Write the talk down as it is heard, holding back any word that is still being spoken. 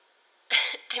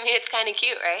I mean, it's kind of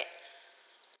cute, right?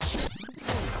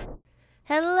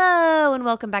 Hello and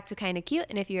welcome back to Kinda Cute,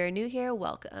 and if you're new here,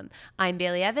 welcome. I'm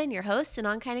Bailey Evan, your host, and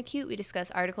on Kinda Cute, we discuss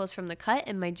articles from The Cut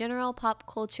and my general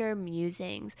pop culture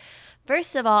musings.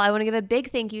 First of all, I want to give a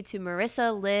big thank you to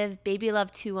Marissa, Liv, Baby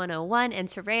Love 2101, and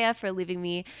Soraya for leaving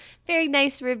me very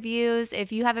nice reviews.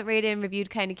 If you haven't rated and reviewed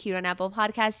Kinda Cute on Apple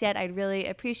Podcasts yet, I'd really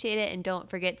appreciate it, and don't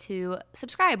forget to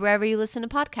subscribe wherever you listen to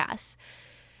podcasts.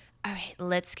 All right,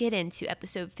 let's get into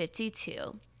episode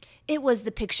 52. It was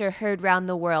the picture heard round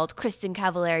the world. Kristin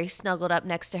Cavallari snuggled up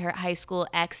next to her high school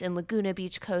ex and Laguna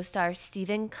Beach co-star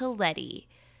Stephen Colletti.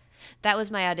 That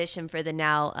was my audition for the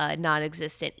now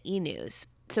non-existent E! News.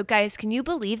 So guys, can you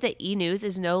believe that E! News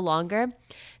is no longer?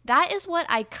 That is what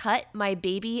I cut my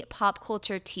baby pop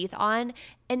culture teeth on,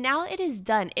 and now it is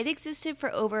done. It existed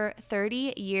for over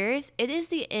 30 years. It is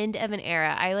the end of an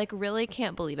era. I really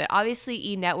can't believe it. Obviously,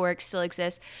 E! Network still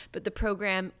exists, but the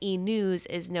program E! News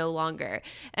is no longer.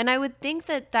 And I would think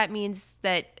that that means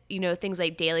that, things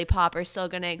like Daily Pop are still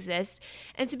going to exist.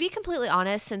 And to be completely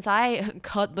honest, since I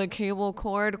cut the cable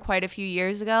cord quite a few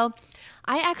years ago,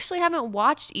 I actually haven't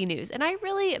watched E! News, and I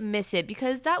really miss it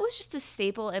because that was just a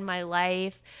staple in my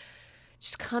life.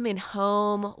 Just coming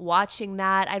home, watching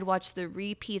that. I'd watch the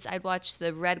repeats. I'd watch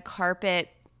the red carpet,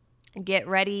 get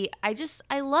ready.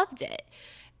 I loved it.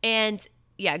 And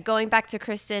yeah, going back to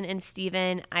Kristin and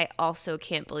Stephen, I also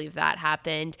can't believe that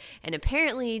happened. And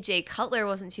apparently Jay Cutler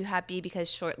wasn't too happy because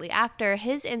shortly after,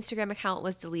 his Instagram account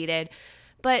was deleted.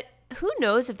 But who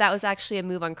knows if that was actually a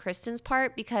move on Kristin's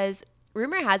part, because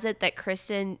rumor has it that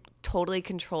Kristin totally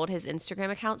controlled his Instagram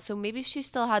account, so maybe she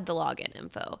still had the login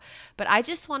info. But I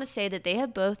just want to say that they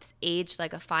have both aged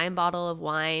like a fine bottle of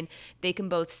wine. They can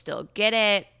both still get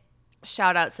it.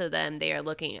 Shout out to them. They are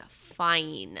looking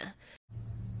fine.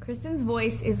 Kristin's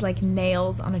voice is like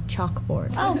nails on a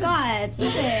chalkboard. Oh God,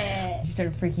 stop it. She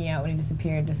started freaking out when he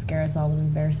disappeared to scare us all with his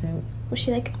bear suit. Was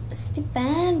she like,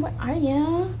 Stephen, where are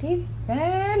you?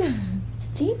 Stephen?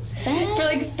 Stephen? For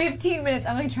like 15 minutes,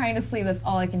 I'm like trying to sleep. That's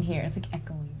all I can hear. It's like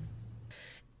echoing.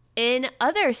 In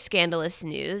other scandalous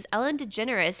news, Ellen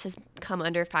DeGeneres has come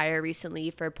under fire recently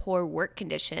for poor work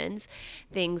conditions.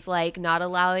 Things like not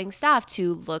allowing staff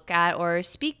to look at or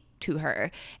speak to her.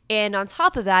 And on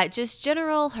top of that, just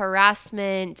general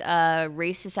harassment,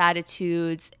 racist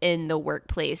attitudes in the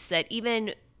workplace that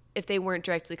even if they weren't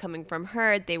directly coming from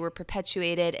her, they were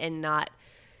perpetuated and not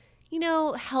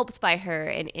helped by her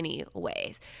in any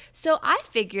ways. So I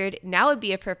figured now would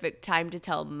be a perfect time to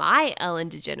tell my Ellen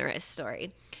DeGeneres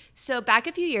story. So back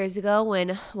a few years ago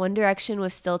when One Direction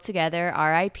was still together,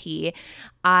 RIP,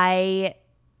 I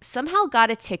somehow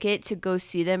got a ticket to go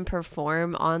see them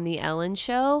perform on the Ellen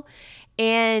show.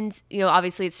 And,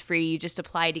 obviously it's free. You just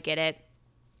apply to get it.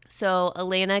 So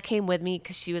Elena came with me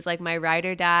because she was like my ride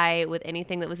or die with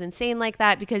anything that was insane like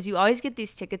that, because you always get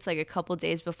these tickets like a couple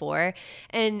days before.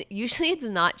 And usually it's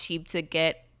not cheap to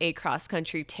get a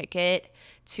cross-country ticket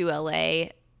to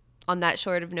LA on that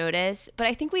short of notice. But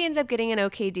I think we ended up getting an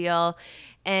okay deal.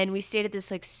 And we stayed at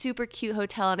this like super cute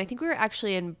hotel. And I think we were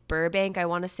actually in Burbank. I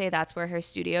want to say that's where her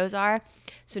studios are.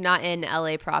 So not in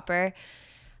LA proper.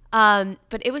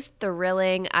 But it was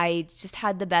thrilling. I just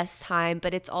had the best time,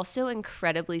 but it's also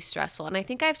incredibly stressful. And I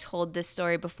think I've told this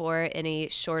story before in a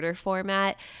shorter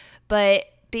format, but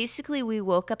basically we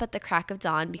woke up at the crack of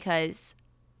dawn because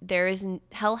there is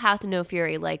hell hath no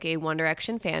fury like a One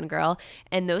Direction fangirl,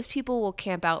 and those people will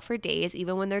camp out for days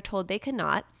even when they're told they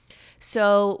cannot.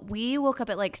 So we woke up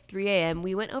at like 3 a.m.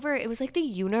 We went over, it was like the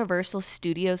Universal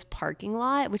Studios parking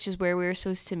lot, which is where we were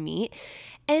supposed to meet.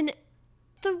 And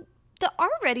the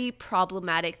already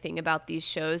problematic thing about these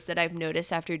shows that I've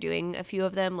noticed after doing a few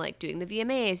of them, like doing the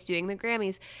VMAs, doing the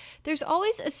Grammys, there's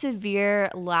always a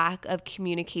severe lack of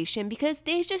communication because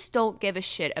they just don't give a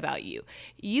shit about you.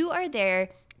 You are there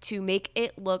to make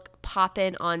it look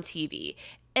poppin' on TV.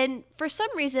 And for some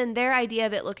reason, their idea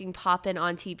of it looking poppin'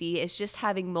 on TV is just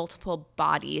having multiple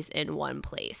bodies in one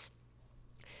place.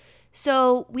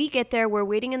 So we get there, we're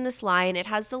waiting in this line. It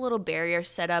has the little barrier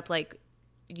set up like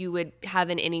you would have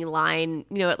in any line,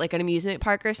 at like an amusement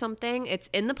park or something. It's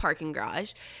in the parking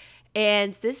garage.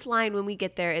 And this line, when we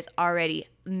get there, is already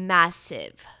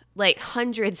massive, like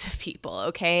hundreds of people,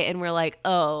 okay? And we're like,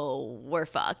 oh, we're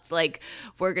fucked. Like,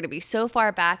 we're going to be so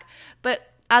far back. But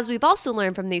as we've also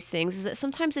learned from these things is that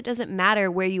sometimes it doesn't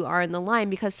matter where you are in the line,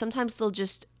 because sometimes they'll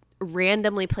just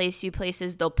randomly place you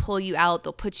places. They'll pull you out.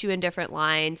 They'll put you in different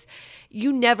lines.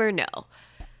 You never know.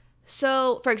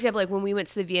 So, for example, like when we went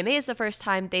to the VMAs the first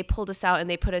time, they pulled us out and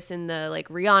they put us in the like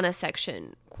Rihanna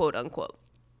section, quote unquote,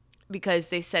 because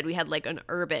they said we had like an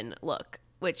urban look,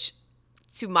 which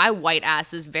to my white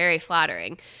ass is very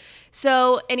flattering.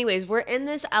 So anyways, we're in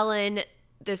this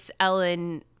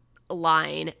Ellen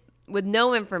line with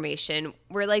no information.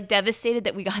 We're like devastated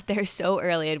that we got there so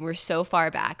early and we're so far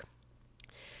back.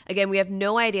 Again, we have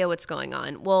no idea what's going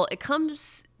on. Well, it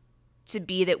comes to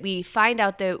be that we find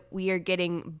out that we are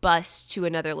getting bused to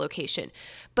another location.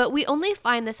 But we only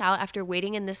find this out after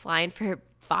waiting in this line for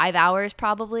 5 hours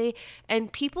probably,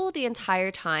 and people the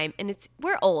entire time, and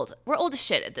we're old as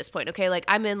shit at this point, okay? Like,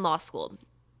 I'm in law school.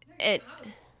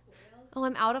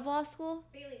 I'm out of law school?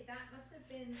 Bailey, that must have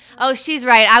been. Oh, she's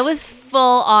right. I was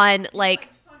full on, like,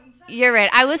 you're right.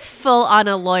 I was full on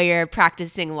a lawyer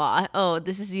practicing law. Oh,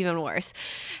 this is even worse.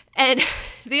 And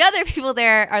the other people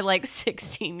there are like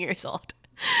 16 years old.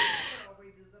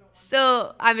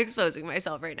 So I'm exposing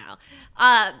myself right now.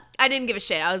 I didn't give a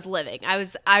shit. I was living. I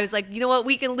was like, you know what?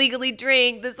 We can legally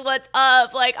drink. This is what's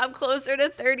up. Like, I'm closer to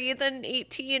 30 than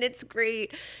 18. It's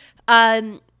great.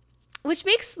 Which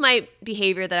makes my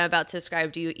behavior that I'm about to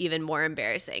describe to you even more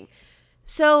embarrassing.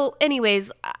 So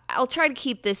anyways, I'll try to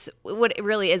keep this what it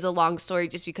really is a long story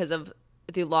just because of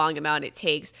the long amount it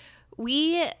takes.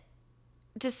 We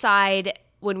decide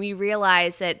when we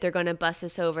realize that they're going to bus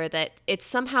us over that it's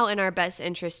somehow in our best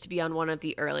interest to be on one of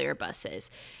the earlier buses.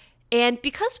 And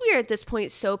because we are at this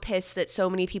point so pissed that so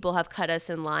many people have cut us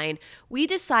in line, we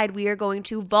decide we are going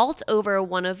to vault over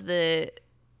one of the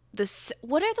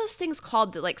what are those things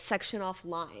called that like section off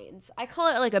lines? I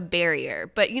call it like a barrier,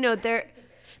 but you know, they're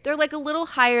like a little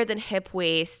higher than hip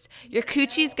waist. Your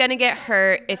coochie's gonna get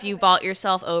hurt if you vault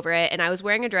yourself over it. And I was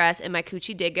wearing a dress and my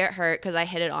coochie did get hurt because I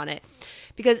hit it on it.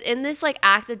 Because in this like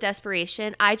act of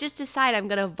desperation, I just decide I'm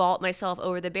gonna vault myself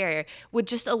over the barrier with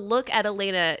just a look at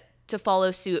Elena to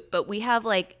follow suit. But we have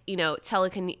like, you know,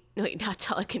 telekinesis.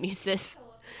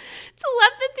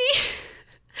 Telepathy.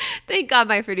 Thank God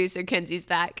my producer Kenzie's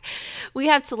back. We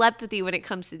have telepathy when it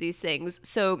comes to these things.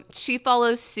 So she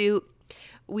follows suit.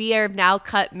 We are now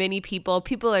cut many people.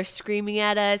 People are screaming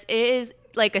at us. It is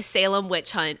like a Salem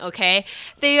witch hunt, okay?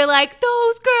 They are like,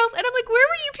 those girls. And I'm like, where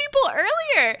were you people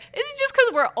earlier? Is it just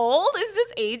because we're old? Is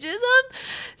this ageism?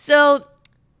 So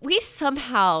we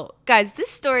somehow, guys, this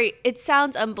story, it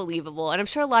sounds unbelievable. And I'm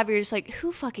sure a lot of you are just like,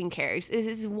 who fucking cares? This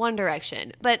is One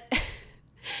Direction. But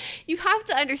you have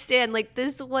to understand, like,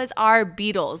 this was our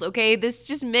Beatles, okay? This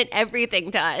just meant everything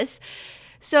to us.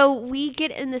 So we get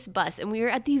in this bus, and we were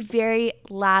at the very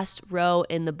last row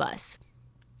in the bus.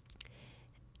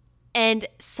 And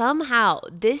somehow,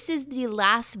 this is the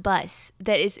last bus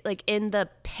that is, like, in the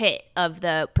pit of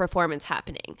the performance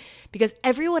happening. Because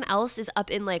everyone else is up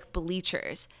in, like,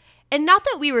 bleachers. And not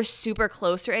that we were super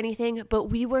close or anything, but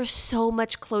we were so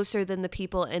much closer than the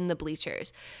people in the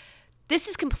bleachers. This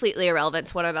is completely irrelevant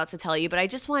to what I'm about to tell you, but I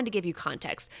just wanted to give you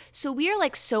context. So we are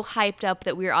like so hyped up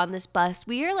that we're on this bus.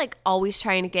 We are like always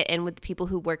trying to get in with the people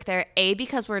who work there. A,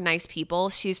 because we're nice people.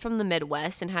 She's from the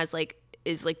Midwest and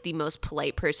is like the most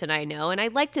polite person I know. And I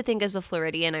like to think as a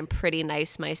Floridian, I'm pretty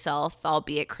nice myself,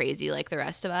 albeit crazy like the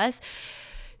rest of us.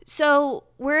 So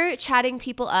we're chatting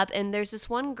people up, and there's this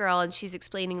one girl, and she's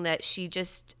explaining that she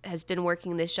just has been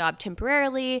working this job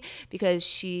temporarily because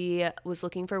she was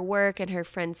looking for work, and her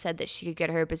friend said that she could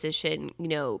get her a position, you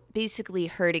know, basically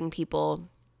hurting people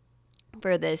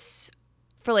for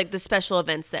like the special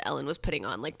events that Ellen was putting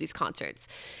on, like these concerts.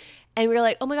 And we were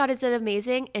like, oh my God, is it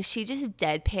amazing? And she just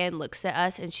deadpan looks at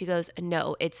us, and she goes,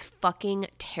 no, it's fucking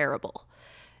terrible.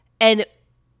 And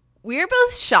we're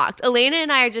both shocked. Elena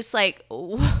and I are just like,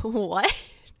 what?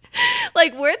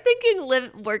 Like, we're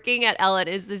thinking working at Ellen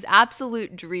is this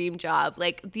absolute dream job,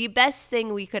 like the best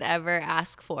thing we could ever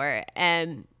ask for.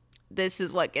 And this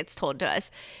is what gets told to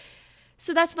us.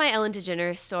 So that's my Ellen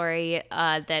DeGeneres story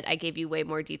that I gave you way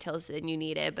more details than you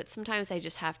needed. But sometimes I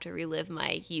just have to relive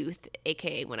my youth,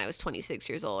 aka when I was 26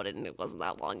 years old, and it wasn't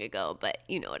that long ago, but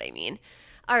you know what I mean.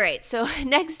 All right, so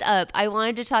next up, I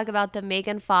wanted to talk about the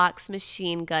Megan Fox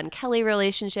Machine Gun Kelly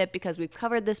relationship because we've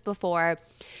covered this before.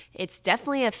 It's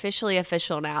definitely officially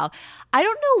official now. I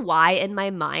don't know why in my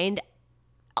mind,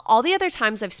 all the other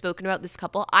times I've spoken about this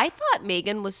couple, I thought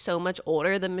Megan was so much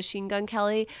older than Machine Gun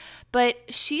Kelly, but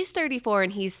she's 34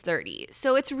 and he's 30.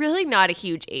 So it's really not a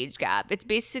huge age gap. It's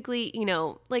basically, you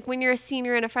know, like when you're a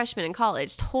senior and a freshman in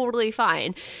college, totally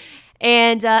fine.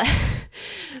 And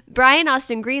Brian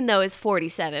Austin Green, though, is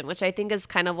 47, which I think is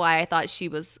kind of why I thought she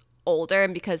was older,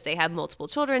 and because they have multiple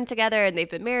children together and they've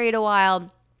been married a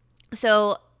while.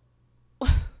 So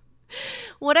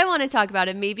what I want to talk about,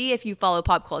 and maybe if you follow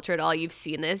pop culture at all, you've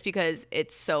seen this because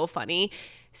it's so funny.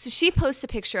 So she posts a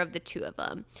picture of the two of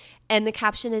them, and the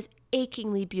caption is,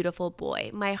 achingly beautiful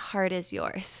boy, my heart is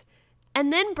yours.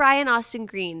 And then Brian Austin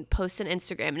Green posts on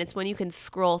Instagram, and it's one you can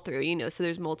scroll through, you know, so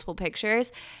there's multiple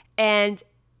pictures. And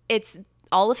it's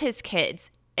all of his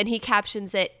kids, and he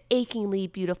captions it, "Achingly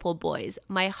beautiful boys.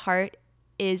 My heart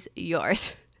is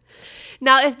yours."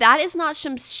 Now, if that is not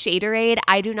some shaderade,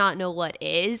 I do not know what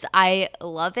is. I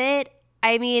love it.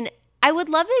 I mean, I would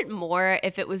love it more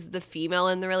if it was the female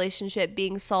in the relationship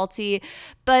being salty,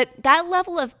 but that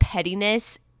level of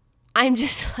pettiness, I'm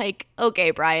just like,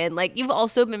 okay, Brian, like you've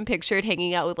also been pictured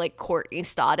hanging out with like Courtney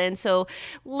Stodden, so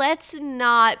let's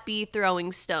not be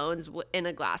throwing stones in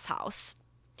a glass house.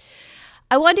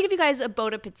 I wanted to give you guys a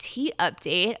Bon Appetit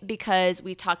update because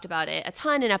we talked about it a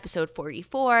ton in episode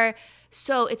 44.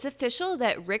 So it's official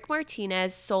that Rick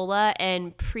Martinez, Sola,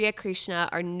 and Priya Krishna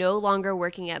are no longer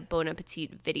working at Bon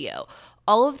Appetit Video.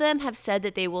 All of them have said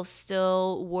that they will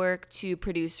still work to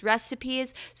produce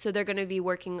recipes, so they're going to be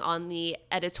working on the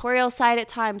editorial side at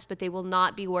times, but they will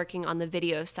not be working on the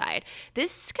video side.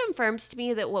 This confirms to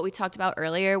me that what we talked about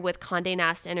earlier with Condé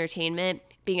Nast Entertainment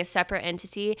being a separate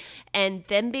entity and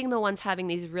them being the ones having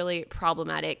these really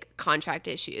problematic contract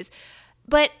issues.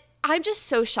 But I'm just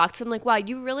so shocked. I'm like, wow,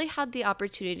 you really had the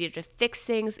opportunity to fix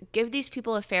things, give these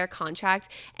people a fair contract.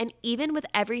 And even with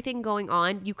everything going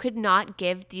on, you could not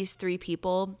give these 3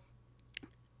 people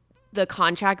the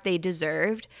contract they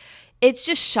deserved. It's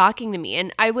just shocking to me.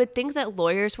 And I would think that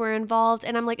lawyers were involved.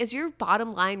 And I'm like, is your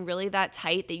bottom line really that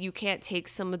tight that you can't take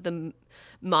some of the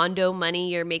Mondo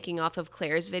money you're making off of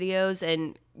Claire's videos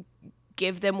and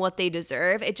give them what they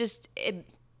deserve?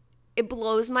 It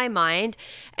blows my mind.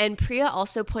 And Priya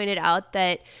also pointed out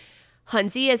that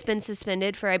Hunzi has been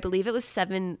suspended for, I believe it was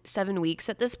seven weeks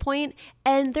at this point,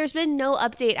 and there's been no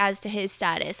update as to his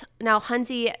status. Now,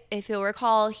 Hunzi, if you'll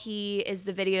recall, he is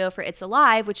the video for It's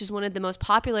Alive, which is one of the most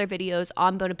popular videos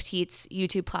on Bon Appetit's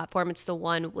YouTube platform. It's the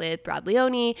one with Brad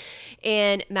Leone,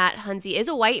 and Matt Hunzi is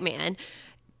a white man.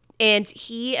 And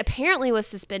he apparently was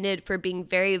suspended for being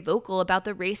very vocal about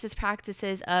the racist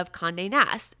practices of Condé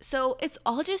Nast. So it's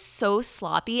all just so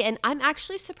sloppy. And I'm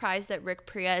actually surprised that Rick,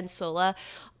 Priya, and Sola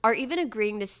are even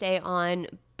agreeing to stay on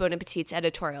Bon Appetit's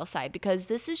editorial side, because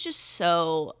this is just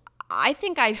so... I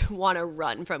think I want to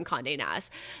run from Condé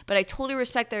Nast, but I totally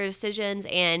respect their decisions.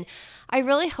 And I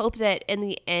really hope that in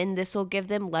the end, this will give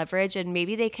them leverage and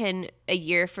maybe they can, a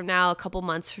year from now, a couple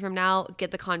months from now,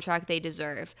 get the contract they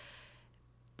deserve.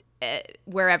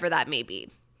 Wherever that may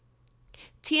be.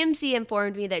 TMZ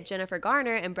informed me that Jennifer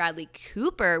Garner and Bradley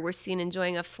Cooper were seen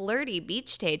enjoying a flirty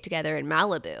beach day together in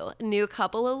Malibu. New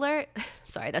couple alert.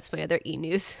 Sorry, that's my other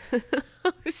e-news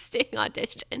sting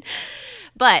audition.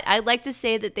 But I'd like to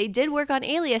say that they did work on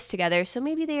Alias together, so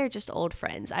maybe they are just old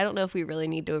friends. I don't know if we really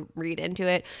need to read into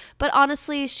it. But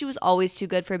honestly, she was always too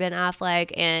good for Ben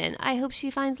Affleck, and I hope she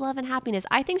finds love and happiness.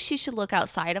 I think she should look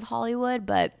outside of Hollywood,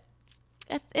 but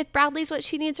if Bradley's what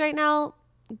she needs right now,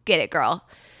 get it, girl.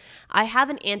 I have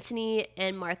an Anthony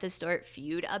and Martha Stewart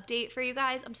feud update for you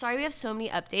guys. I'm sorry we have so many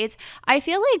updates. I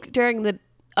feel like during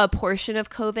a portion of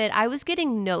COVID, I was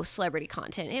getting no celebrity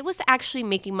content. It was actually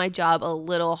making my job a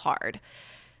little hard.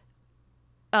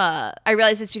 I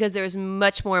realize it's because there was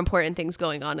much more important things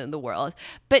going on in the world.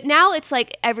 But now it's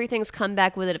like everything's come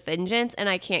back with a vengeance and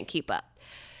I can't keep up.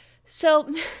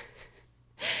 So...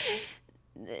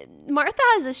 Martha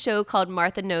has a show called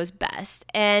Martha Knows Best,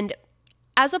 and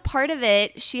as a part of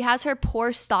it, she has her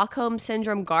poor Stockholm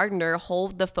Syndrome gardener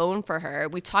hold the phone for her.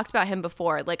 We talked about him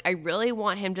before. Like, I really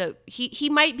want him to, he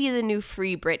might be the new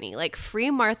Free Britney, like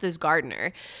free Martha's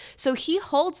gardener. So he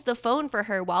holds the phone for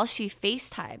her while she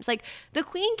FaceTimes. Like, the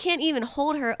queen can't even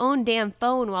hold her own damn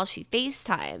phone while she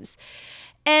FaceTimes.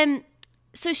 And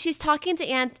so she's talking to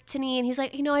Anthony and he's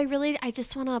like, I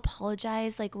just want to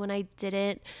apologize. Like when I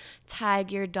didn't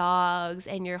tag your dogs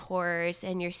and your horse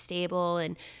and your stable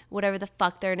and whatever the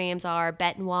fuck their names are,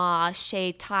 Benoit,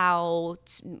 Shay Tao,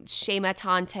 Shay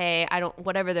Matante,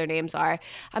 whatever their names are.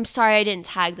 I'm sorry I didn't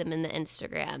tag them in the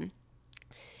Instagram.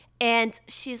 And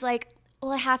she's like,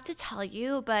 well, I have to tell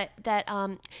you, but that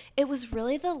it was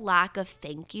really the lack of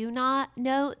thank you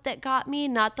note that got me,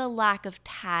 not the lack of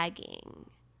tagging.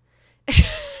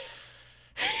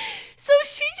 So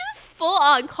she just full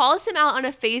on calls him out on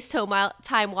a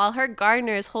FaceTime while her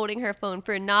gardener is holding her phone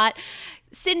for not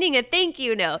sending a thank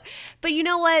you note. But you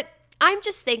know what? I'm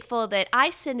just thankful that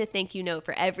I send a thank you note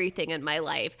for everything in my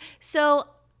life. So,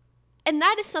 and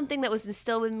that is something that was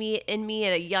instilled in me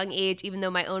at a young age, even though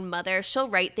my own mother, she'll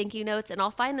write thank you notes and I'll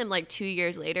find them like 2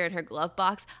 years later in her glove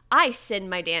box. I send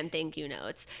my damn thank you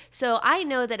notes. So I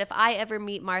know that if I ever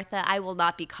meet Martha, I will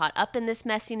not be caught up in this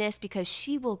messiness because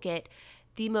she will get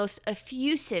the most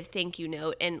effusive thank you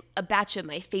note and a batch of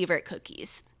my favorite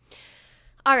cookies.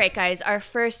 All right, guys, our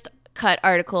first cut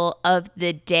article of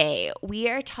the day. We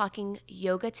are talking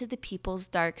Yoga to the People's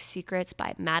Dark Secrets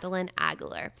by Madeline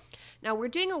Aguilar. Now, we're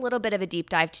doing a little bit of a deep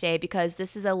dive today because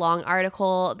this is a long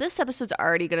article. This episode's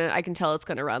already I can tell it's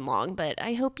gonna run long, but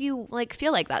I hope you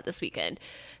feel like that this weekend.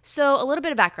 So a little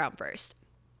bit of background first.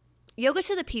 Yoga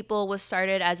to the People was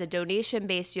started as a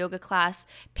donation-based yoga class,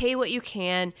 pay what you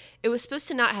can. It was supposed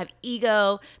to not have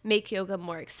ego, make yoga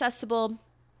more accessible.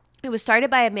 It was started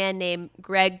by a man named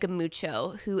Greg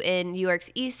Gamucho, who in New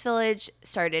York's East Village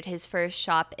started his first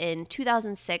shop in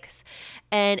 2006,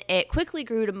 and it quickly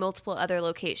grew to multiple other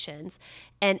locations.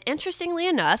 And interestingly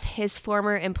enough, his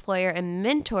former employer and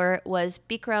mentor was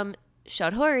Bikram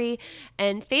Chaudhuri,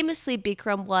 and famously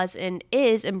Bikram was and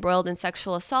is embroiled in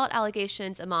sexual assault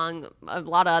allegations among a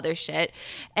lot of other shit,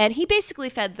 and he basically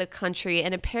fed the country,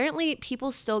 and apparently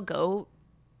people still go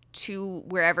to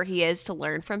wherever he is to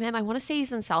learn from him. I want to say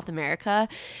he's in South America,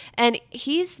 and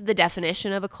he's the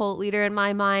definition of a cult leader in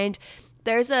my mind.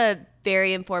 There's a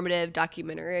very informative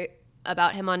documentary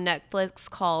about him on Netflix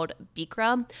called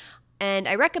Bikram, and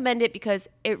I recommend it because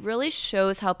it really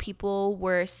shows how people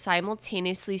were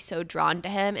simultaneously so drawn to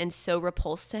him and so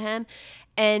repulsed to him,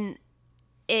 and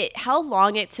how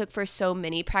long it took for so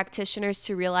many practitioners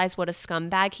to realize what a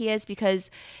scumbag he is, because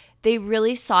they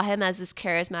really saw him as this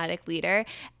charismatic leader.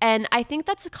 And I think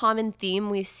that's a common theme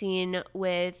we've seen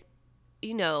with,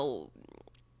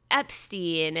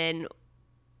 Epstein and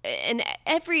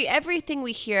everything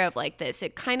we hear of like this.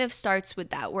 It kind of starts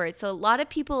with that, where it's a lot of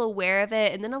people aware of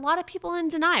it and then a lot of people in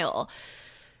denial.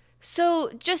 So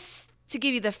just to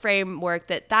give you the framework,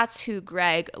 that's who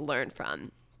Greg learned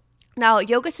from. Now,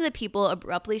 Yoga to the People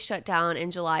abruptly shut down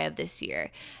in July of this year.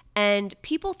 And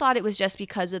people thought it was just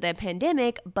because of the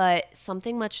pandemic, but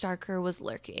something much darker was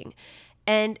lurking.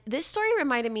 And this story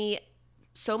reminded me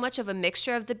so much of a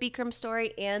mixture of the Bikram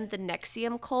story and the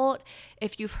NXIVM cult.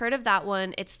 If you've heard of that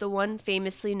one, it's the one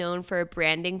famously known for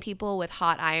branding people with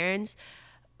hot irons.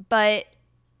 But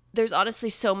there's honestly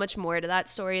so much more to that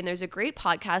story, and there's a great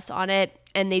podcast on it,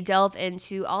 and they delve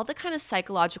into all the kind of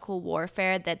psychological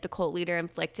warfare that the cult leader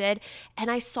inflicted. And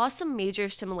I saw some major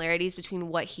similarities between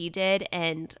what he did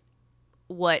and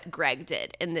what Greg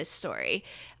did in this story.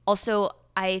 Also,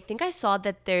 I think I saw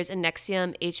that there's a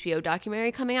NXIVM HBO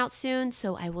documentary coming out soon,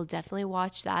 so I will definitely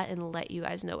watch that and let you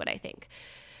guys know what I think.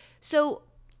 So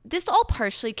this all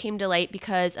partially came to light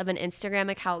because of an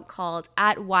Instagram account called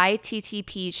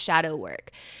 @YTTP Shadow Work.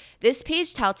 This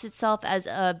page touts itself as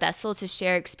a vessel to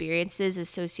share experiences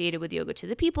associated with Yoga to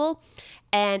the People.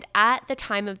 And at the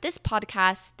time of this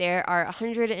podcast, there are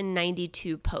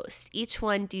 192 posts, each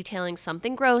one detailing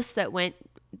something gross that went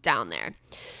down there.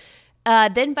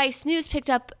 Then Vice News picked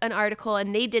up an article,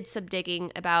 and they did some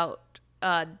digging about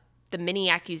the many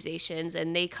accusations,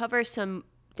 and they cover some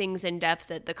things in depth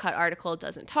that the Cut article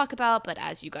doesn't talk about. But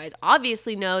as you guys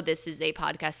obviously know, this is a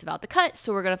podcast about the Cut,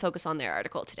 so we're going to focus on their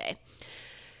article today.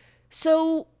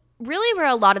 So really where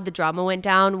a lot of the drama went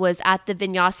down was at the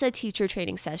Vinyasa teacher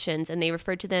training sessions, and they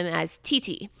referred to them as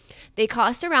TT. They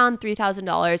cost around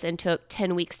 $3,000 and took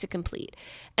 10 weeks to complete.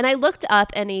 And I looked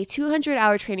up, and a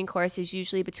 200-hour training course is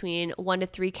usually between $1 to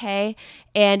 $3K,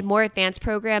 and more advanced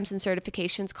programs and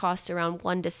certifications cost around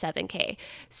 $1 to $7K.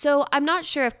 So I'm not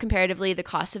sure if comparatively the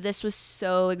cost of this was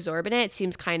so exorbitant. It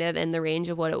seems kind of in the range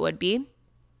of what it would be.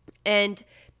 And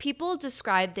people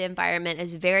describe the environment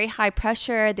as very high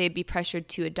pressure. They'd be pressured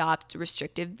to adopt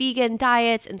restrictive vegan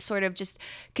diets and sort of just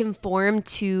conform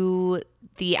to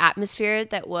the atmosphere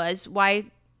that was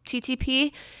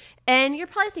YTTP. And you're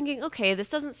probably thinking, okay, this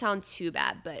doesn't sound too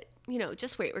bad, but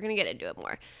just wait, we're going to get into it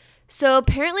more. So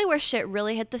apparently where shit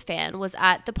really hit the fan was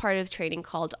at the part of training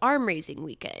called Arm Raising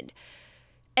Weekend.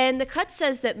 And the Cut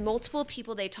says that multiple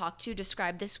people they talked to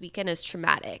described this weekend as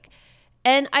traumatic.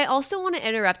 And I also want to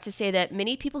interrupt to say that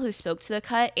many people who spoke to the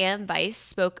Cut and Vice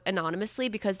spoke anonymously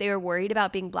because they were worried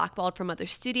about being blackballed from other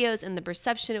studios and the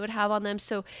perception it would have on them.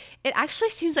 So it actually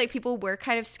seems like people were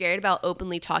kind of scared about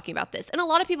openly talking about this. And a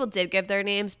lot of people did give their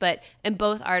names, but in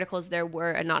both articles there were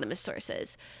anonymous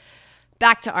sources.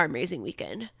 Back to Arm Raising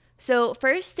Weekend. So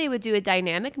first they would do a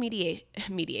dynamic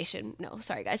meditation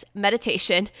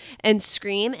and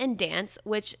scream and dance,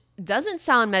 which doesn't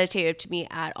sound meditative to me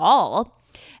at all.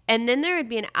 And then there would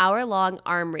be an hour-long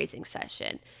arm-raising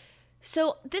session.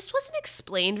 So this wasn't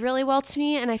explained really well to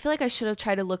me, and I feel like I should have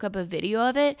tried to look up a video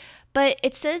of it, but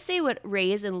it says they would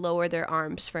raise and lower their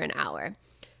arms for an hour.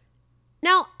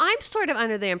 Now, I'm sort of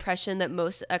under the impression that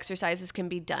most exercises can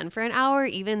be done for an hour,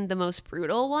 even the most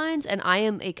brutal ones, and I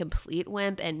am a complete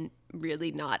wimp and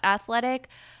really not athletic.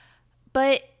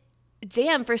 But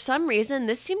damn, for some reason,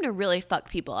 this seemed to really fuck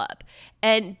people up.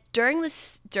 And during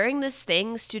this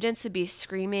thing, students would be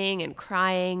screaming and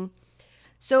crying.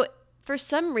 So for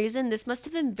some reason, this must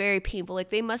have been very painful. Like,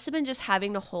 they must have been just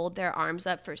having to hold their arms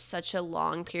up for such a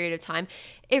long period of time.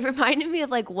 It reminded me of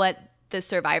like what the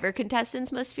Survivor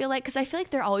contestants must feel like, because I feel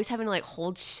like they're always having to like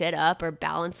hold shit up or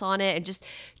balance on it and just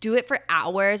do it for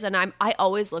hours. And I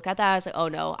always look at that, I was like, oh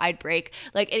no, I'd break.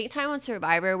 Like, anytime on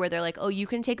Survivor where they're like, oh, you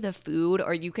can take the food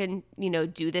or you can, you know,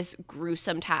 do this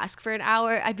gruesome task for an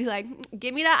hour, I'd be like,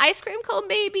 give me that ice cream cone,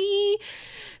 baby.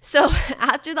 So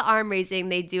after the arm raising,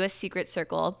 they do a secret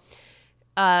circle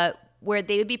where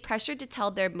they would be pressured to tell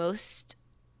their most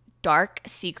dark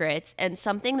secrets and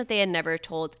something that they had never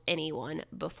told anyone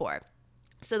before.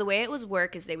 So the way it was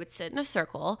work is they would sit in a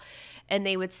circle and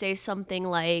they would say something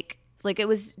like it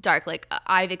was dark, like,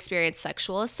 I've experienced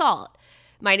sexual assault.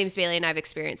 My name's Bailey and I've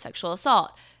experienced sexual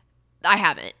assault. I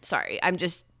haven't. Sorry.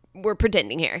 We're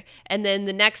pretending here. And then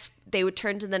they would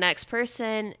turn to the next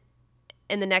person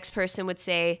and the next person would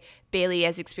say, Bailey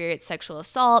has experienced sexual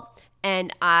assault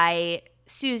and I,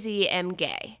 Susie, am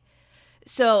gay.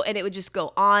 So, and it would just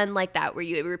go on like that, where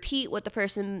you would repeat what the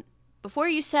person before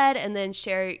you said and then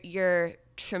share your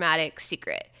traumatic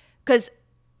secret. Because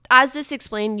as this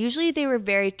explained, usually they were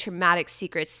very traumatic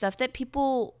secrets, stuff that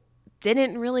people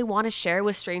didn't really want to share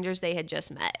with strangers they had just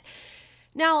met.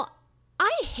 Now,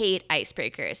 I hate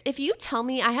icebreakers. If you tell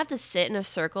me I have to sit in a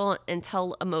circle and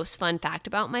tell a most fun fact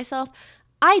about myself,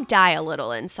 I die a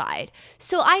little inside.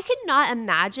 So I could not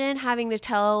imagine having to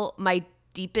tell my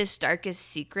deepest, darkest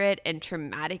secret and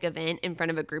traumatic event in front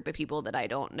of a group of people that I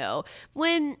don't know,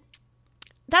 when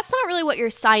that's not really what you're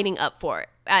signing up for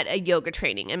at a yoga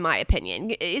training, in my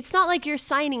opinion. It's not like you're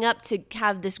signing up to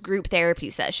have this group therapy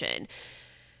session.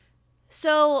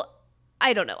 So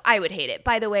I don't know. I would hate it.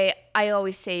 By the way, I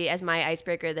always say as my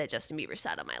icebreaker that Justin Bieber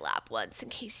sat on my lap once, in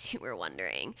case you were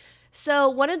wondering. So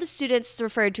one of the students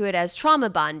referred to it as trauma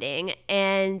bonding,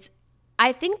 and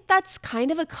I think that's kind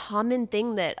of a common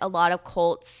thing that a lot of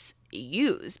cults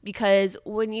use, because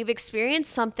when you've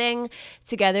experienced something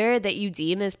together that you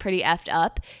deem as pretty effed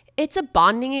up, it's a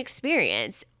bonding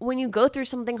experience. When you go through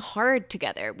something hard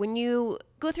together, when you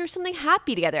go through something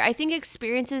happy together, I think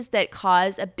experiences that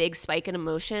cause a big spike in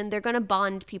emotion, they're going to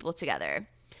bond people together.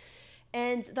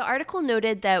 And the article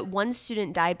noted that one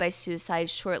student died by suicide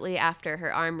shortly after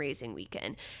her arm raising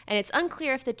weekend. And it's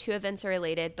unclear if the two events are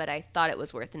related, but I thought it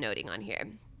was worth noting on here.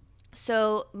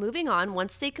 So moving on,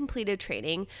 once they completed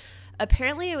training,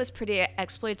 apparently it was pretty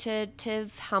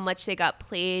exploitative how much they got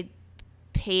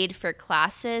paid for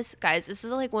classes. Guys, this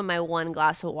is like when my one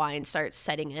glass of wine starts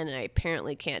setting in and I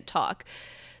apparently can't talk.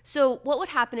 So what would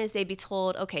happen is they'd be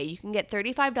told, okay, you can get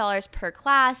 $35 per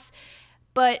class,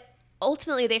 but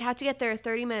ultimately they'd have to get there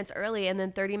 30 minutes early and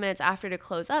then 30 minutes after to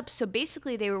close up. So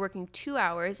basically they were working 2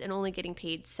 hours and only getting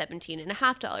paid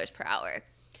 $17.50 per hour.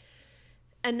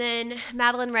 And then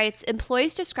Madeline writes,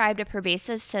 employees described a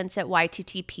pervasive sense at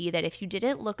YTTP that if you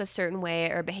didn't look a certain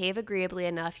way or behave agreeably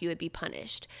enough, you would be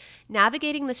punished.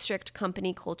 Navigating the strict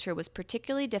company culture was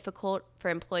particularly difficult for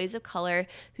employees of color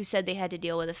who said they had to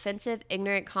deal with offensive,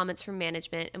 ignorant comments from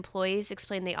management. Employees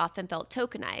explained they often felt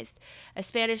tokenized. A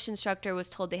Spanish instructor was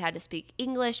told they had to speak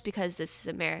English because this is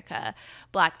America.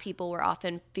 Black people were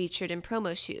often featured in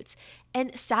promo shoots.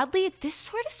 And sadly, this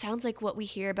sort of sounds like what we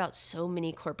hear about so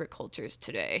many corporate cultures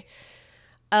today.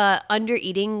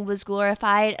 Under-eating was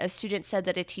glorified. A student said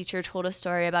that a teacher told a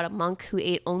story about a monk who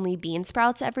ate only bean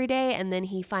sprouts every day, and then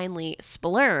he finally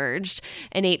splurged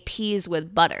and ate peas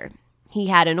with butter. He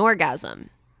had an orgasm.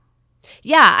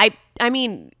 Yeah, I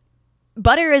mean,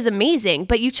 butter is amazing,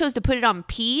 but you chose to put it on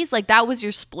peas? Like, that was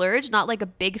your splurge, not like a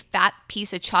big fat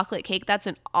piece of chocolate cake? That's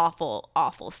an awful,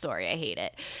 awful story. I hate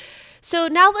it. So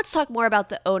now let's talk more about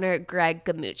the owner, Greg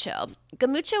Gamuccio.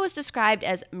 Gamuccio was described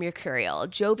as mercurial,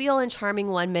 jovial and charming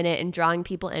one minute and drawing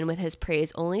people in with his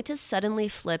praise, only to suddenly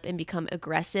flip and become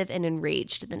aggressive and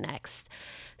enraged the next.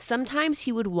 Sometimes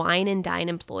he would wine and dine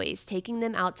employees, taking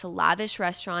them out to lavish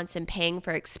restaurants and paying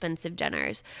for expensive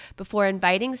dinners, before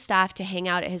inviting staff to hang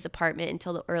out at his apartment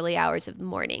until the early hours of the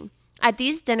morning. At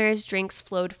these dinners, drinks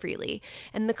flowed freely,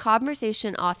 and the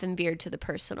conversation often veered to the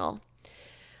personal.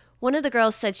 One of the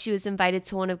girls said she was invited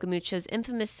to one of Gamuccio's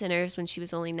infamous dinners when she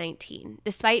was only 19.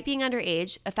 Despite being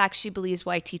underage, a fact she believes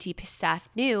YTT staff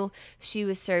knew, she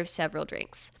was served several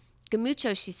drinks.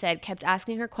 Gamuccio, she said, kept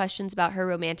asking her questions about her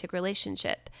romantic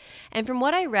relationship. And from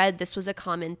what I read, this was a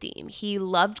common theme. He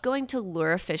loved going to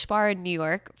Lura Fish Bar in New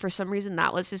York. For some reason,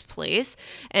 that was his place.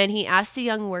 And he asked the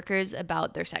young workers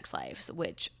about their sex lives,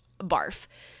 which, barf.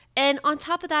 And on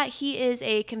top of that, he is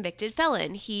a convicted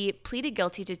felon. He pleaded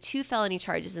guilty to 2 felony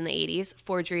charges in the 80s,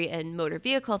 forgery and motor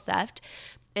vehicle theft.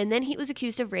 And then he was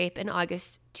accused of rape in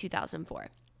August 2004.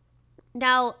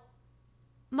 Now,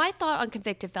 my thought on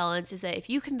convicted felons is that if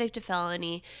you convict a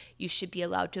felony, you should be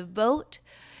allowed to vote.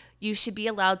 You should be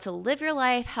allowed to live your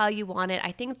life how you want it.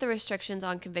 I think the restrictions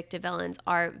on convicted felons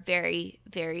are very,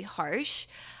 very harsh.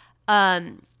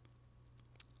 And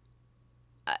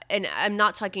I'm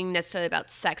not talking necessarily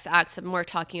about sex acts. I'm more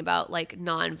talking about like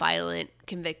non-violent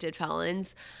convicted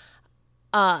felons.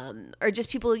 Or just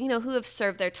people, who have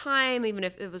served their time, even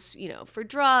if it was, for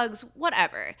drugs,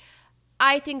 whatever.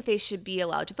 I think they should be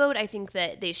allowed to vote. I think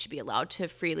that they should be allowed to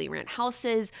freely rent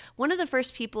houses. One of the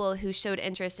first people who showed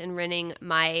interest in renting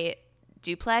my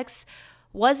duplex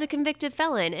was a convicted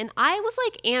felon. And I was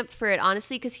like amped for it,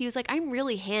 honestly, because he was like, I'm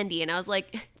really handy. And I was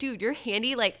like, dude, you're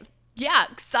handy? Like, yeah,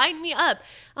 sign me up.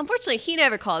 Unfortunately, he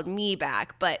never called me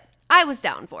back, but I was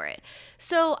down for it.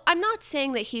 So I'm not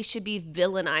saying that he should be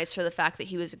villainized for the fact that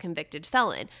he was a convicted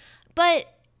felon. But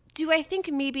do I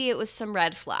think maybe it was some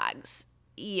red flags?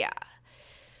 Yeah.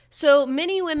 So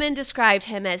many women described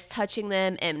him as touching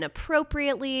them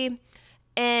inappropriately.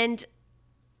 And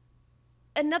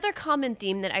another common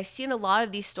theme that I see in a lot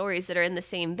of these stories that are in the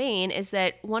same vein is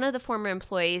that one of the former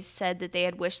employees said that they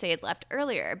had wished they had left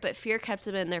earlier, but fear kept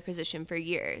them in their position for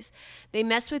years. They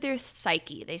mess with your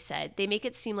psyche, they said. They make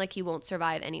it seem like you won't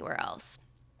survive anywhere else.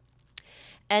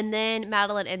 And then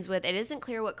Madeline ends with, it isn't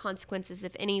clear what consequences,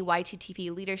 if any,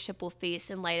 YTTP leadership will face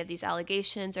in light of these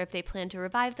allegations or if they plan to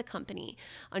revive the company.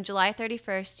 On July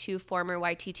 31st, 2 former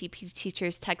YTTP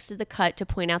teachers texted The Cut to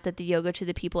point out that the Yoga to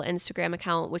the People Instagram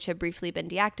account, which had briefly been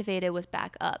deactivated, was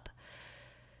back up.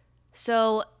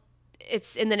 So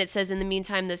and then it says, in the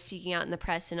meantime, those speaking out in the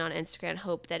press and on Instagram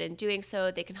hope that in doing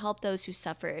so, they can help those who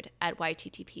suffered at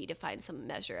YTTP to find some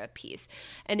measure of peace.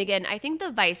 And again, I think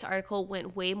the Vice article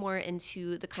went way more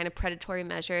into the kind of predatory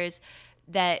measures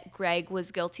that Greg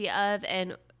was guilty of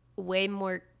and way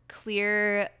more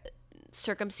clear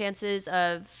circumstances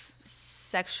of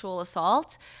sexual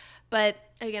assault. But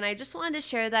again, I just wanted to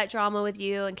share that drama with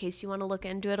you in case you want to look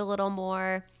into it a little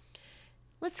more.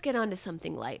 Let's get on to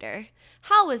something lighter.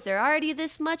 How is there already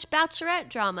this much Bachelorette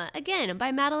drama? Again,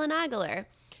 by Madeline Aguilar.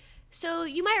 So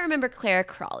you might remember Clara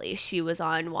Crawley. She was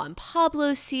on Juan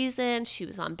Pablo's season. She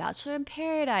was on Bachelor in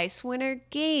Paradise, Winter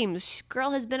Games.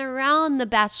 Girl has been around the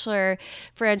Bachelor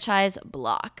franchise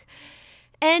block.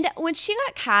 And when she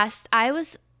got cast, I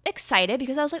was excited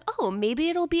because I was like, oh, maybe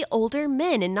it'll be older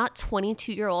men and not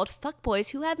 22-year-old fuckboys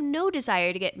who have no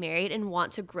desire to get married and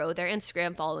want to grow their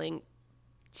Instagram following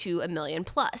to 1 million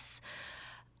plus.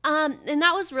 And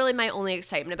that was really my only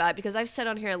excitement about it, because I've said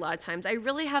on here a lot of times, I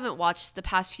really haven't watched the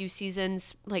past few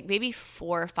seasons, like maybe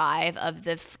 4 or 5 of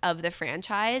the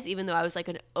franchise, even though I was like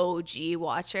an OG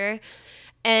watcher.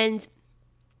 And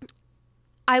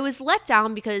I was let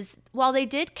down because while they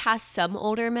did cast some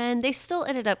older men, they still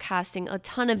ended up casting a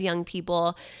ton of young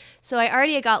people. So I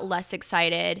already got less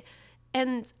excited.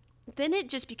 And then it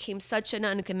just became such an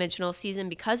unconventional season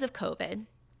because of COVID.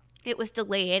 It was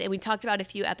delayed, and we talked about a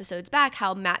few episodes back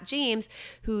how Matt James,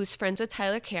 who's friends with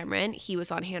Tyler Cameron, he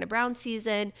was on Hannah Brown's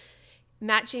season.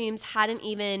 Matt James hadn't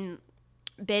even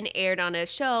been aired on a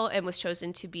show and was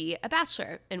chosen to be a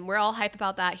bachelor. And we're all hype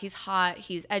about that. He's hot,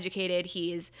 he's educated,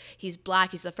 he's black,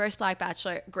 he's the first black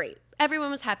bachelor. Great. Everyone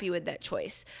was happy with that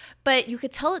choice. But you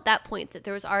could tell at that point that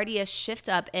there was already a shift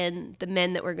up in the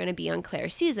men that were going to be on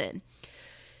Claire's season.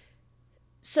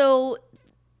 So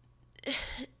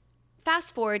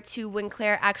fast forward to when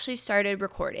Claire actually started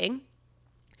recording,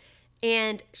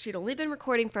 and she'd only been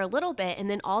recording for a little bit, and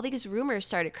then all these rumors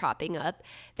started cropping up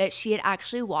that she had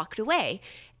actually walked away.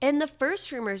 And the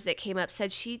first rumors that came up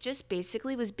said she just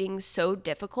basically was being so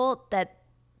difficult that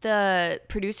the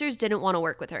producers didn't want to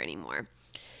work with her anymore.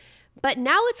 But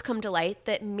now it's come to light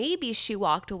that maybe she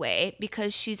walked away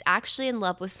because she's actually in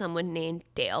love with someone named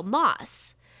Dale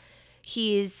Moss.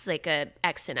 He's like a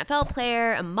ex-NFL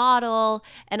player, a model,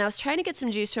 and I was trying to get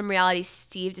some juice from Reality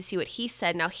Steve to see what he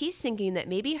said. Now he's thinking that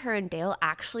maybe her and Dale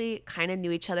actually kind of knew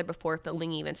each other before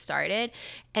filming even started.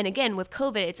 And again, with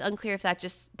COVID, it's unclear if that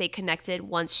just they connected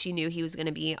once she knew he was going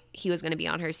to be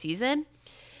on her season.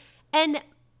 And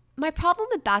my problem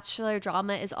with Bachelor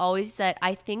drama is always that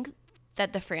I think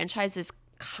that the franchise is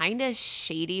kind of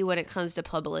shady when it comes to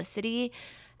publicity,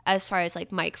 as far as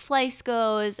like Mike Fleiss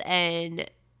goes, and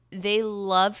they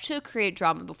love to create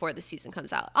drama before the season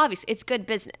comes out. Obviously, it's good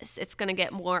business. It's going to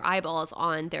get more eyeballs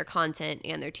on their content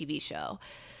and their TV show.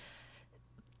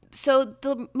 So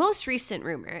the most recent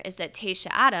rumor is that Tayshia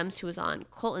Adams, who was on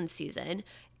Colton's season,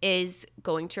 is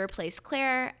going to replace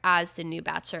Claire as the new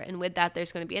Bachelor. And with that,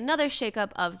 there's going to be another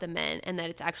shakeup of the men, and that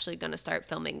it's actually going to start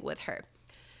filming with her.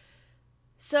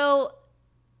 So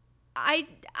I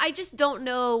just don't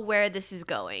know where this is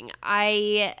going.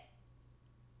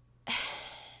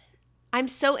 I'm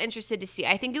so interested to see.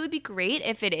 I think it would be great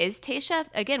if it is Tayshia.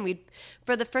 Again, we'd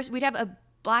have a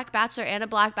black bachelor and a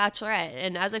black bachelorette.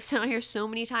 And as I've said on here so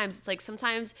many times, it's like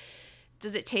sometimes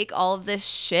does it take all of this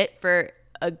shit for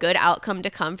a good outcome to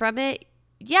come from it?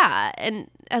 Yeah. And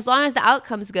as long as the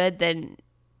outcome's good, then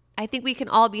I think we can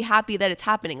all be happy that it's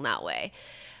happening that way.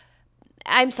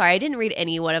 I'm sorry, I didn't read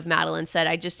any what of Madeline said.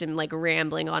 I just am like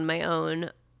rambling on my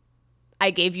own.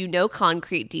 I gave you no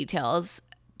concrete details.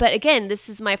 But again, this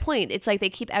is my point. It's like they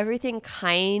keep everything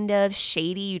kind of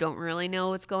shady. You don't really know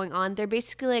what's going on. They're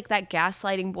basically like that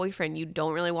gaslighting boyfriend you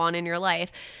don't really want in your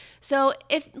life. So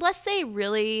unless they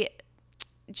really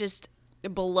just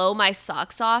blow my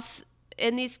socks off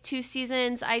in these 2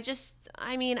 seasons, I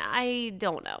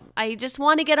don't know. I just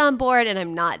want to get on board and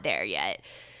I'm not there yet.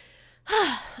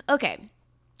 Okay.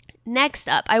 Next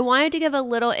up, I wanted to give a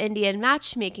little Indian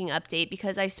matchmaking update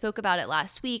because I spoke about it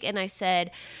last week and I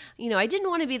said, I didn't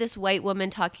want to be this white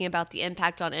woman talking about the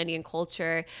impact on Indian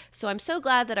culture. So I'm so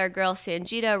glad that our girl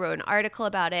Sanjita wrote an article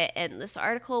about it. And this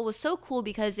article was so cool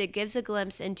because it gives a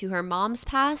glimpse into her mom's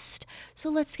past. So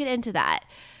let's get into that.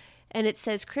 And it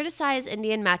says, "Criticize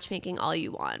Indian matchmaking all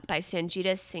you want" by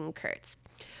Sanjita Singh Kurtz.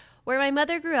 Where my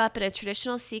mother grew up in a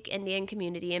traditional Sikh Indian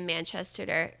community in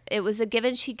Manchester, it was a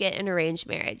given she'd get an arranged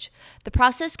marriage. The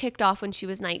process kicked off when she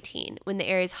was 19, when the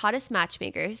area's hottest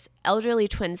matchmakers, elderly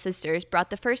twin sisters,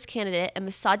 brought the first candidate, a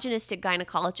misogynistic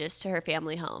gynecologist, to her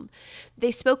family home.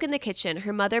 They spoke in the kitchen,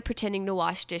 her mother pretending to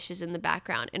wash dishes in the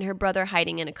background, and her brother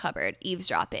hiding in a cupboard,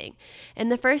 eavesdropping. In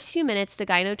the first few minutes, the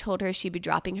gyno told her she'd be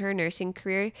dropping her nursing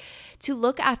career to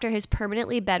look after his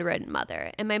permanently bedridden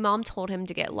mother, and my mom told him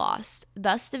to get lost.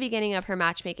 Thus, the beginning of her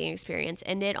matchmaking experience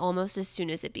ended almost as soon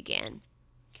as it began.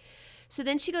 So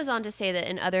then she goes on to say that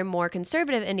in other more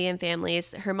conservative Indian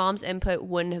families, her mom's input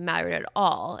wouldn't have mattered at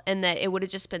all, and that it would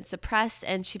have just been suppressed,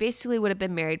 and she basically would have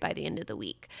been married by the end of the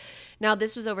week. Now,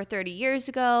 this was over 30 years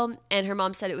ago, and her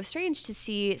mom said it was strange to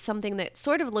see something that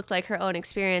sort of looked like her own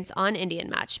experience on Indian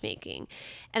matchmaking.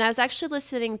 And I was actually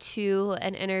listening to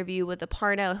an interview with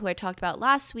Aparna, who I talked about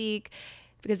last week,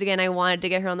 because again, I wanted to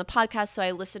get her on the podcast, so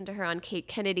I listened to her on Kate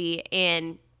Kennedy,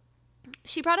 and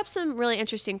she brought up some really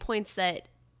interesting points that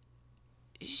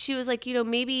she was like,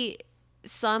 maybe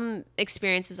some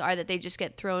experiences are that they just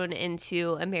get thrown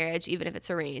into a marriage, even if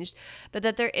it's arranged, but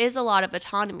that there is a lot of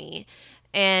autonomy,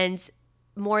 and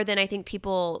more than I think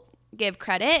people give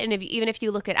credit. And even if you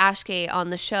look at Ashke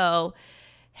on the show,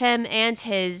 him and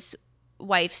his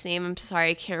wife's name, I'm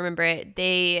sorry, I can't remember it,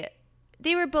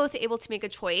 they were both able to make a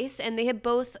choice, and they had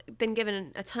both been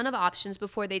given a ton of options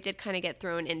before they did kind of get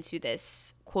thrown into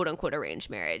this quote-unquote arranged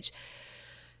marriage.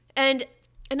 And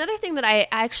another thing that I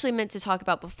actually meant to talk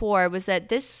about before was that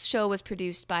this show was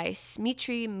produced by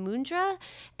Smriti Mundhra,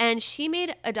 and she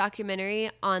made a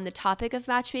documentary on the topic of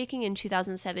matchmaking in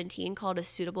 2017 called A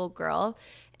Suitable Girl.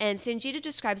 And Sanjita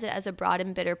describes it as a broad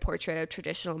and bitter portrait of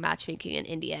traditional matchmaking in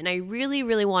India. And I really,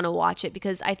 really want to watch it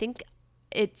because I think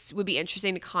it would be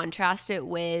interesting to contrast it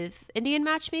with Indian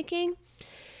matchmaking.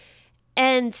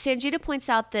 And Sanjita points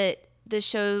out that the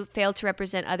show failed to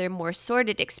represent other more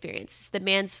sordid experiences. The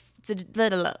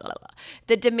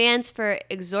demands for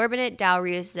exorbitant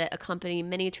dowries that accompany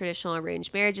many traditional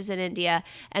arranged marriages in India,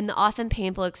 and the often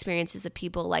painful experiences of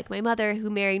people like my mother who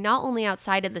marry not only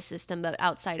outside of the system but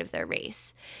outside of their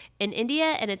race. In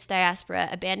India and its diaspora,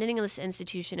 abandoning this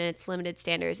institution and its limited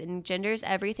standards engenders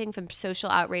everything from social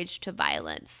outrage to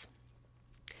violence.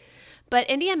 But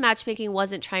Indian matchmaking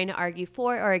wasn't trying to argue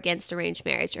for or against arranged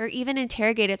marriage or even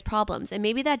interrogate its problems, and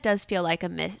maybe that does feel like a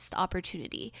missed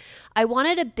opportunity. I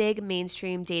wanted a big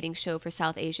mainstream dating show for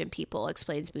South Asian people,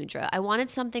 explains Mundhra. I wanted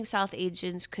something South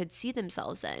Asians could see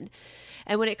themselves in.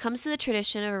 And when it comes to the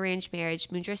tradition of arranged marriage,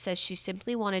 Mundhra says she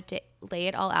simply wanted to lay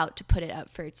it all out to put it up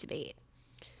for debate.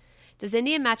 Does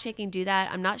Indian matchmaking do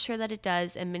that? I'm not sure that it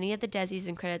does, and many of the Desis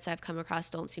and credits I've come across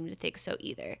don't seem to think so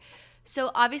either.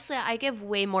 So obviously I give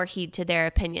way more heed to their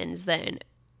opinions than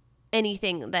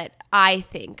anything that I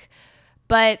think.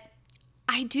 But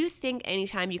I do think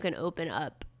anytime you can open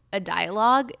up a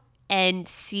dialogue and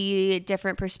see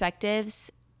different perspectives,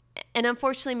 and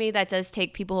unfortunately maybe that does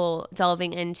take people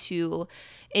delving into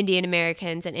Indian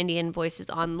Americans and Indian voices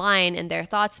online and their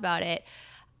thoughts about it,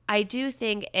 I do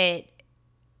think it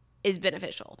is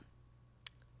beneficial.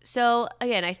 So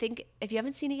again, I think if you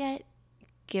haven't seen it yet,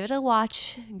 give it a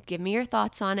watch. Give me your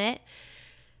thoughts on it.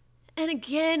 And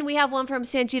again, we have one from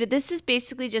Sanjita. This has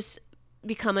basically just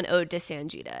become an ode to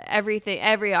Sanjita.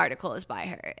 Every article is by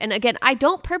her. And again, I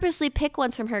don't purposely pick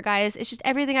ones from her, guys. It's just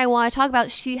everything I want to talk about,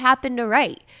 she happened to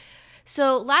write.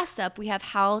 So last up, we have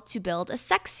How to Build a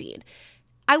Sex Scene.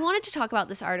 I wanted to talk about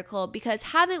this article because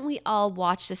haven't we all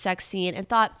watched a sex scene and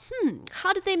thought,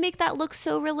 how did they make that look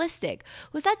so realistic?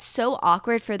 Was that so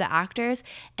awkward for the actors?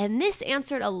 And this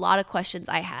answered a lot of questions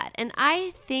I had. And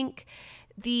I think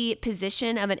the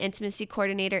position of an intimacy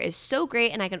coordinator is so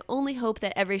great, and I can only hope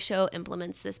that every show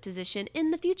implements this position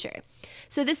in the future.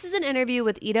 So this is an interview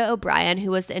with Ida O'Brien, who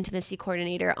was the intimacy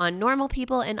coordinator on Normal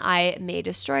People and I May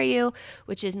Destroy You,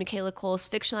 which is Michaela Coel's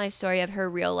fictionalized story of her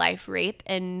real life rape,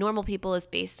 and Normal People is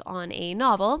based on a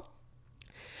novel.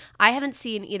 I haven't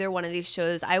seen either one of these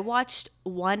shows. I watched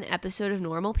one episode of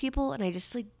Normal People and I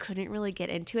just couldn't really get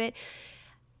into it.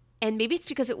 And maybe it's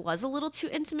because it was a little too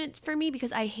intimate for me,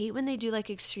 because I hate when they do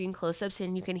extreme close-ups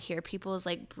and you can hear people's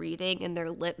breathing and their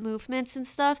lip movements and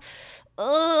stuff.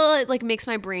 It makes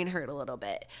my brain hurt a little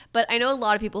bit. But I know a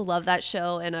lot of people love that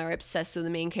show and are obsessed with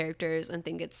the main characters and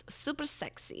think it's super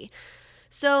sexy.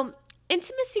 So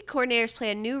intimacy coordinators play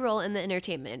a new role in the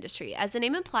entertainment industry. As the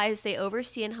name implies, they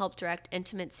oversee and help direct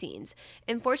intimate scenes.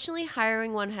 Unfortunately,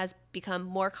 hiring one has become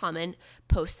more common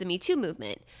post the Me Too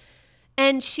movement.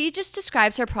 And she just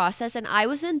describes her process, and I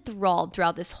was enthralled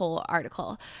throughout this whole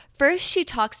article. First, she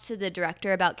talks to the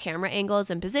director about camera angles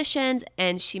and positions,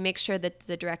 and she makes sure that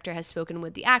the director has spoken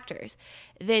with the actors.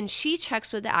 Then she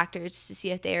checks with the actors to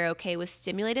see if they are okay with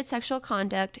stimulated sexual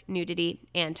conduct, nudity,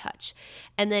 and touch.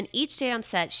 And then each day on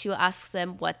set, she will ask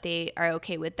them what they are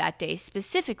okay with that day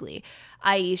specifically.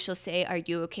 I.e., she'll say, are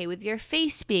you okay with your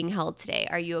face being held today?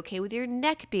 Are you okay with your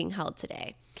neck being held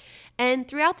today? And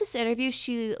throughout this interview,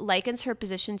 she likens her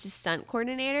position to stunt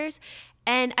coordinators.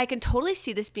 And I can totally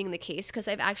see this being the case because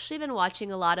I've actually been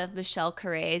watching a lot of Michelle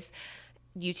Khoury's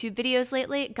YouTube videos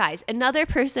lately. Guys, another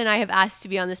person I have asked to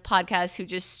be on this podcast who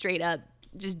just straight up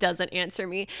just doesn't answer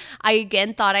me. I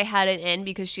again thought I had an in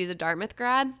because she's a Dartmouth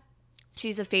grad.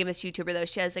 She's a famous YouTuber though.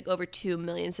 She has over 2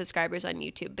 million subscribers on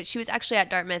YouTube. But she was actually at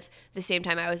Dartmouth the same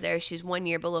time I was there. She's 1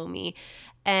 year below me.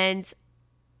 And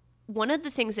one of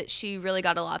the things that she really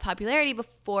got a lot of popularity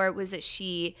before was that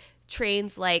she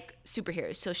trains like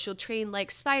superheroes. So she'll train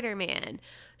like Spider-Man.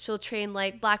 She'll train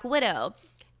like Black Widow.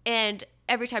 And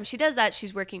every time she does that,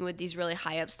 she's working with these really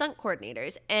high up stunt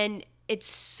coordinators. And it's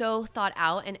so thought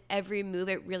out, and every move,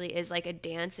 it really is like a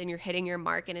dance, and you're hitting your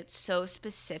mark, and it's so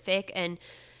specific, and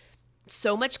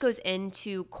so much goes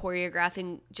into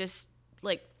choreographing just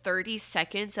 30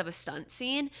 seconds of a stunt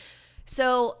scene.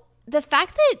 So the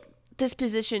fact that this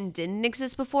position didn't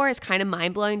exist before is kind of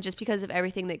mind-blowing just because of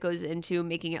everything that goes into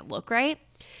making it look right.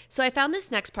 So I found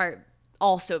this next part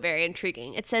also very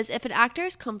intriguing. It says, if an actor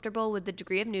is comfortable with the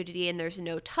degree of nudity and there's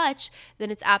no touch,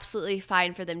 then it's absolutely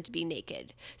fine for them to be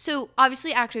naked. So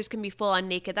obviously actors can be full on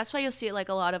naked. That's why you'll see a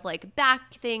lot of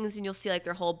back things, and you'll see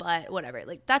their whole butt, whatever.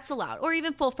 That's allowed. Or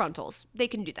even full frontals. They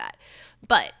can do that.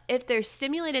 But if there's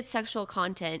stimulated sexual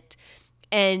content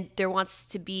and there wants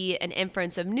to be an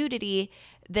inference of nudity,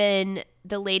 then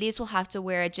the ladies will have to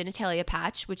wear a genitalia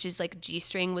patch, which is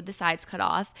G-string with the sides cut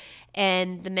off,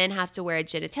 and the men have to wear a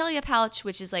genitalia pouch,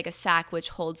 which is a sack which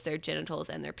holds their genitals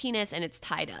and their penis, and it's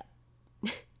tied up.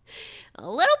 A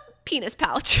little penis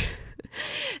pouch.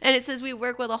 And it says we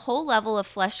work with a whole level of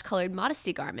flesh-colored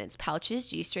modesty garments, pouches,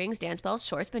 G-strings, dance belts,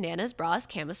 shorts, bandanas, bras,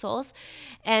 camisoles,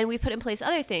 and we put in place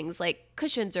other things like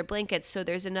cushions or blankets, so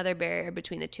there's another barrier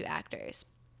between the two actors.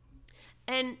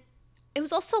 And it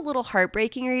was also a little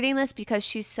heartbreaking reading this because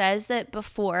she says that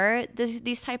before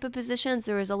these type of positions,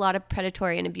 there was a lot of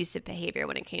predatory and abusive behavior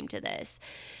when it came to this.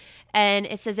 And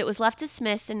it says it was left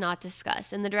dismissed and not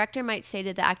discussed. And the director might say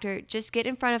to the actor, just get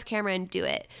in front of camera and do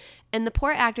it. And the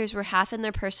poor actors were half in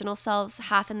their personal selves,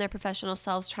 half in their professional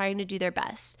selves, trying to do their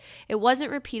best. It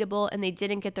wasn't repeatable, and they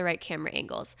didn't get the right camera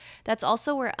angles. That's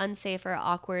also where unsafe or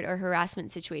awkward or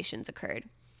harassment situations occurred.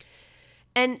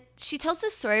 And she tells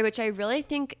this story, which I really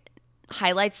think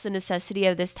highlights the necessity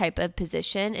of this type of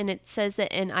position. And it says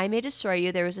that in I May Destroy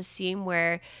You, there was a scene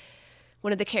where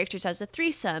one of the characters has a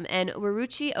threesome, and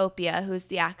Waruchi Opia, who's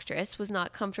the actress, was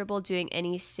not comfortable doing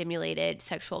any stimulated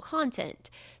sexual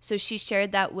content. So she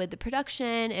shared that with the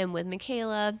production and with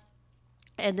Michaela,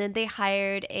 and then they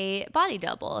hired a body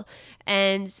double,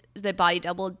 and the body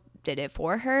double did it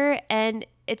for her. And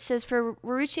it says for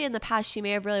Waruchi in the past, she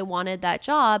may have really wanted that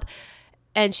job,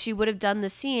 and she would have done the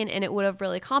scene and it would have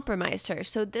really compromised her.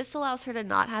 So this allows her to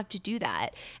not have to do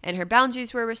that. And her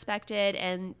boundaries were respected,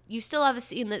 and you still have a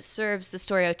scene that serves the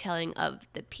storytelling of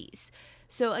the piece.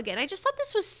 So again, I just thought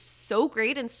this was so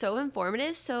great and so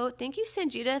informative. So thank you,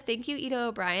 Sanjita. Thank you, Ida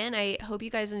O'Brien. I hope you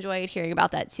guys enjoyed hearing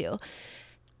about that too.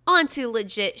 On to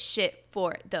legit shit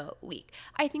for the week.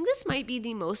 I think this might be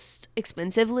the most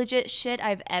expensive legit shit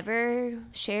I've ever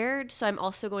shared, so I'm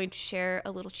also going to share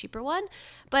a little cheaper one.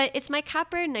 But it's my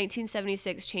Capper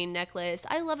 1976 chain necklace.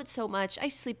 I love it so much. I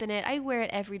sleep in it. I wear it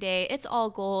every day. It's all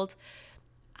gold.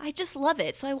 I just love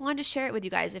it, so I wanted to share it with you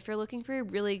guys if you're looking for a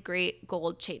really great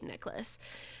gold chain necklace.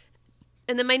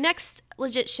 And then my next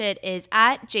legit shit is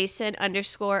at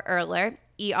Jason_Erler,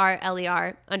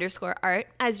 ERLER_art.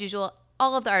 As usual,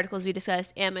 all of the articles we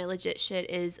discussed and my legit shit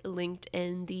is linked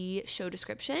in the show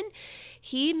description.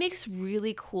 He makes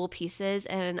really cool pieces,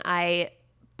 and I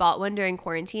bought one during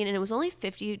quarantine, and it was only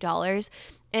 $50.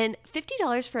 And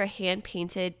 $50 for a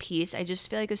hand-painted piece, I just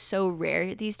feel like is so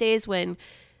rare these days, when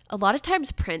a lot of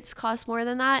times prints cost more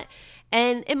than that.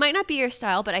 And it might not be your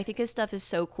style, but I think his stuff is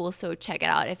so cool, so check it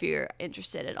out if you're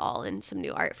interested at all in some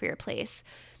new art for your place.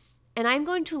 And I'm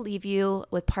going to leave you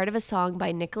with part of a song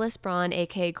by Nicholas Braun,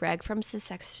 aka Greg from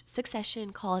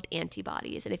Succession, called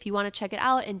Antibodies. And if you want to check it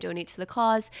out and donate to the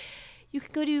cause, you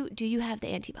can go to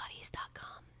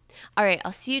doyouhavetheantibodies.com. All right,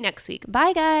 I'll see you next week.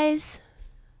 Bye, guys.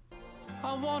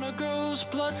 I want a girl whose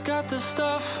blood's got the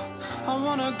stuff. I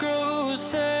want a girl who's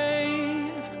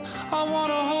safe. I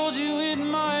want to hold you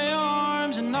in my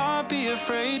arms and not be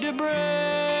afraid to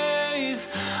breathe.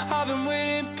 I've been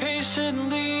waiting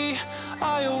patiently.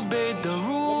 I obeyed the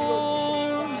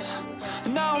rules,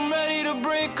 and now I'm ready to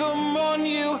break them on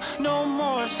you. No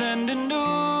more sending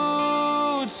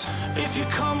nudes. If you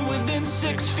come within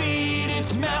 6 feet,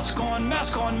 it's mask on,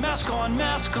 mask on, mask on,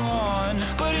 mask on.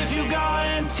 But if you got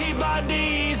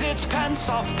antibodies, it's pants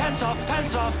off, pants off,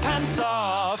 pants off, pants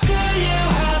off. Do you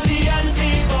have the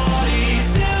antibodies?